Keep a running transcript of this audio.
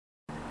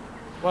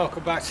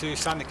Welcome back to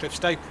Sandicliffe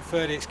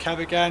Stapleford, it's Kev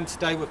again.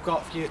 Today we've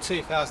got for you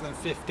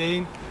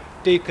 2015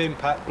 Deep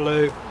Impact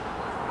Blue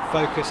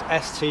Focus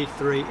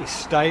ST3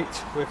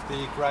 Estate with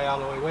the grey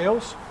alloy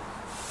wheels.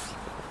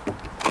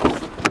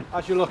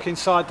 As you look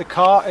inside the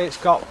car, it's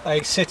got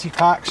a city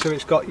pack, so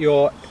it's got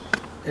your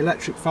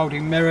electric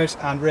folding mirrors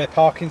and rear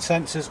parking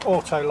sensors,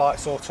 auto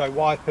lights, auto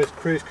wipers,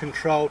 cruise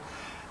control,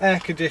 air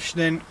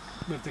conditioning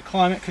with the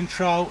climate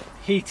control,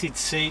 heated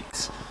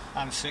seats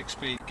and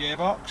 6-speed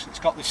gearbox. It's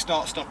got the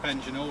start-stop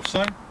engine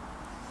also.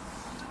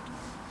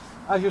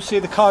 As you'll see,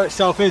 the car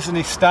itself is an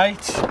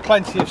estate,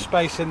 plenty of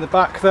space in the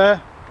back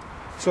there.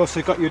 It's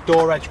also got your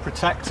door edge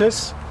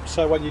protectors,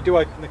 so when you do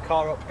open the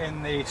car up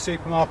in the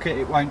supermarket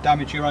it won't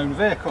damage your own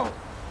vehicle.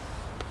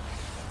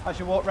 As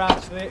you walk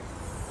round to the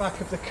back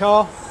of the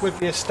car, with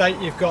the estate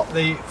you've got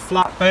the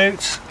flat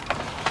boots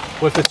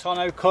with the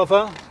tonneau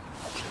cover.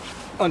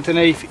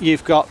 Underneath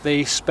you've got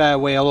the spare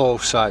wheel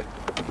also.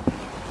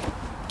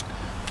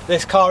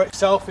 This car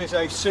itself is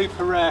a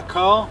super rare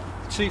car,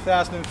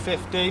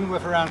 2015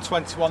 with around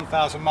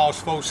 21,000 miles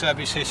full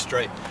service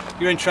history. If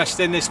you're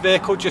interested in this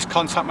vehicle, just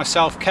contact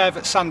myself, Kev,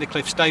 at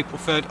Sandicliffe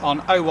Stapleford on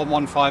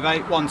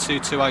 01158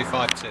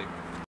 122052.